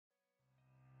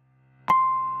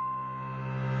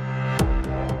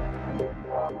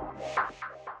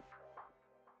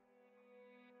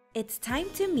It's time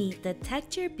to meet the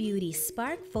Techture Beauty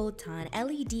Spark Photon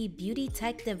LED Beauty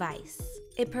Tech device.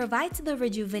 It provides the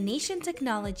rejuvenation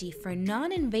technology for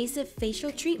non-invasive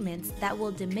facial treatments that will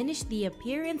diminish the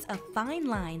appearance of fine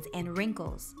lines and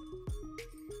wrinkles.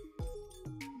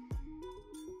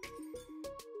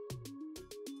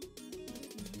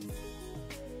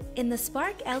 In the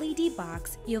Spark LED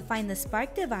box, you'll find the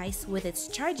Spark device with its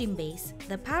charging base,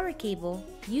 the power cable,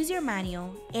 user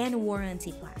manual, and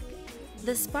warranty plaque.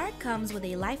 The Spark comes with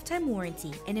a lifetime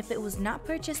warranty, and if it was not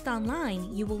purchased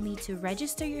online, you will need to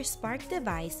register your Spark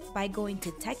device by going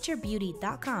to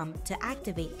techturebeauty.com to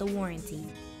activate the warranty.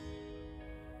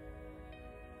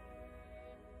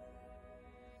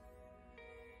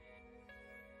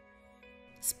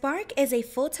 Spark is a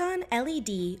photon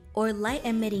LED or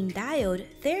light-emitting diode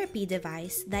therapy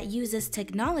device that uses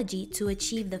technology to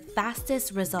achieve the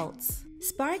fastest results.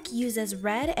 Spark uses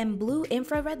red and blue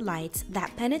infrared lights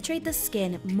that penetrate the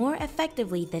skin more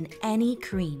effectively than any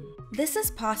cream. This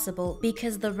is possible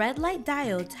because the red light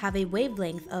diodes have a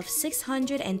wavelength of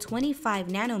 625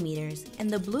 nanometers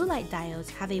and the blue light diodes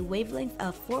have a wavelength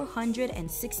of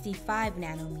 465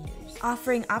 nanometers,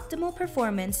 offering optimal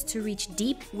performance to reach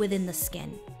deep within the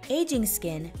skin. Aging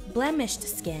skin, blemished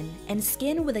skin, and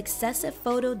skin with excessive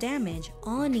photo damage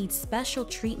all need special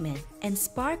treatment, and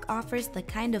Spark offers the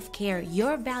kind of care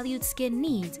your valued skin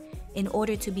needs in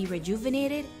order to be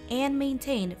rejuvenated and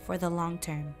maintained for the long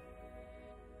term.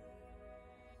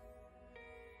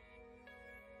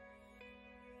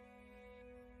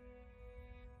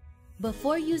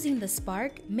 Before using the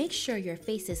Spark, make sure your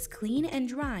face is clean and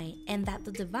dry and that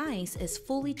the device is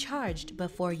fully charged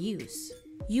before use.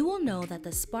 You will know that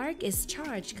the Spark is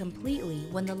charged completely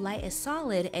when the light is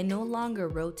solid and no longer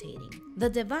rotating. The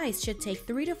device should take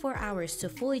 3 to 4 hours to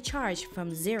fully charge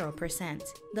from 0%.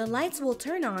 The lights will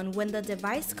turn on when the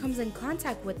device comes in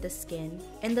contact with the skin,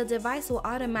 and the device will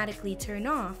automatically turn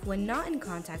off when not in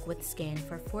contact with skin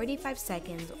for 45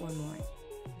 seconds or more.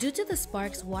 Due to the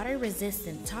Spark's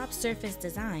water-resistant top surface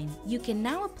design, you can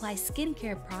now apply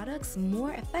skincare products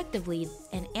more effectively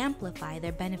and amplify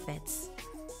their benefits.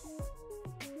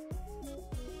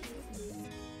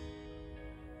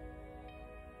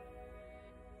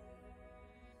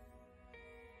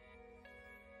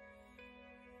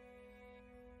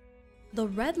 The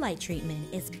red light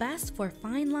treatment is best for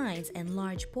fine lines and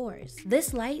large pores.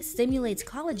 This light stimulates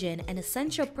collagen and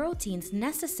essential proteins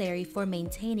necessary for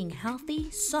maintaining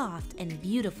healthy, soft, and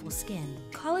beautiful skin.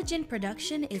 Collagen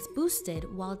production is boosted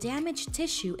while damaged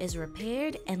tissue is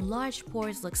repaired and large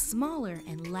pores look smaller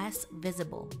and less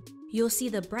visible. You'll see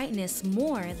the brightness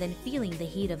more than feeling the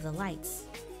heat of the lights.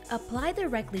 Apply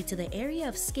directly to the area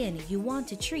of skin you want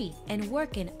to treat and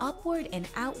work in upward and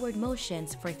outward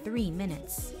motions for 3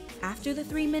 minutes. After the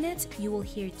 3 minutes, you will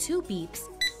hear 2 beeps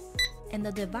and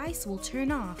the device will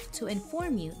turn off to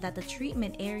inform you that the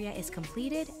treatment area is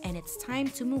completed and it's time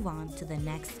to move on to the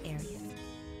next area.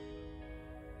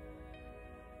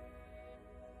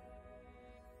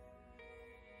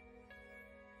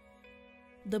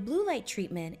 The blue light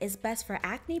treatment is best for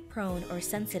acne-prone or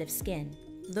sensitive skin.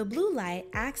 The blue light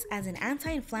acts as an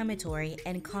anti-inflammatory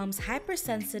and calms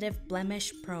hypersensitive,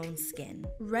 blemish-prone skin.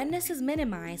 Redness is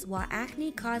minimized while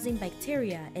acne-causing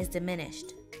bacteria is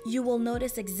diminished. You will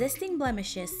notice existing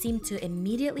blemishes seem to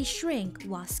immediately shrink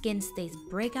while skin stays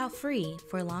breakout-free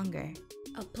for longer.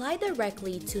 Apply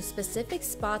directly to specific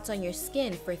spots on your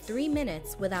skin for 3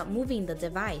 minutes without moving the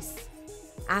device.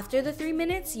 After the 3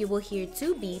 minutes, you will hear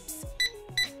 2 beeps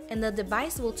and the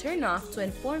device will turn off to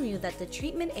inform you that the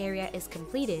treatment area is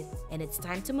completed and it's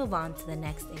time to move on to the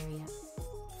next area.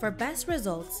 For best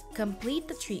results, complete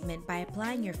the treatment by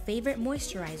applying your favorite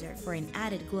moisturizer for an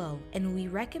added glow, and we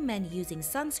recommend using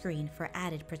sunscreen for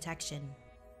added protection.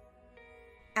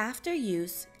 After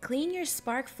use, clean your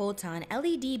Spark Photon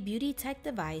LED Beauty Tech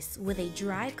device with a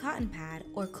dry cotton pad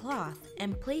or cloth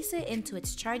and place it into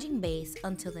its charging base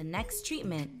until the next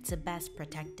treatment to best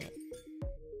protect it.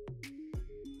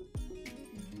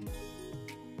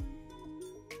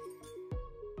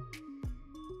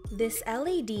 This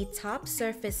LED top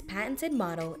surface patented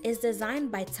model is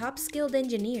designed by top skilled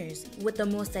engineers with the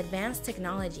most advanced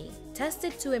technology,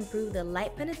 tested to improve the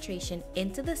light penetration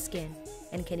into the skin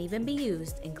and can even be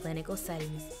used in clinical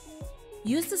settings.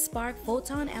 Use the Spark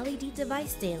Photon LED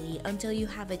device daily until you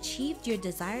have achieved your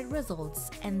desired results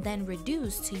and then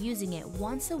reduce to using it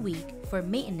once a week for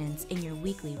maintenance in your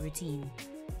weekly routine.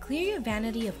 Clear your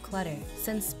vanity of clutter,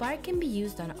 since Spark can be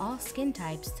used on all skin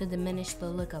types to diminish the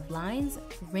look of lines,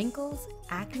 wrinkles,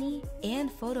 acne,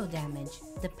 and photo damage,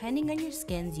 depending on your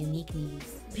skin's unique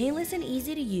needs. Painless and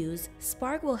easy to use,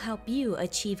 Spark will help you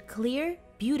achieve clear,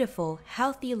 beautiful,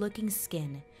 healthy-looking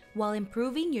skin while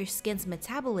improving your skin's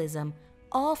metabolism,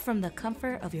 all from the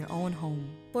comfort of your own home.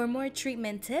 For more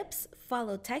treatment tips,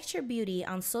 follow Techture Beauty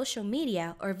on social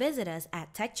media or visit us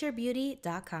at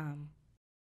techturebeauty.com.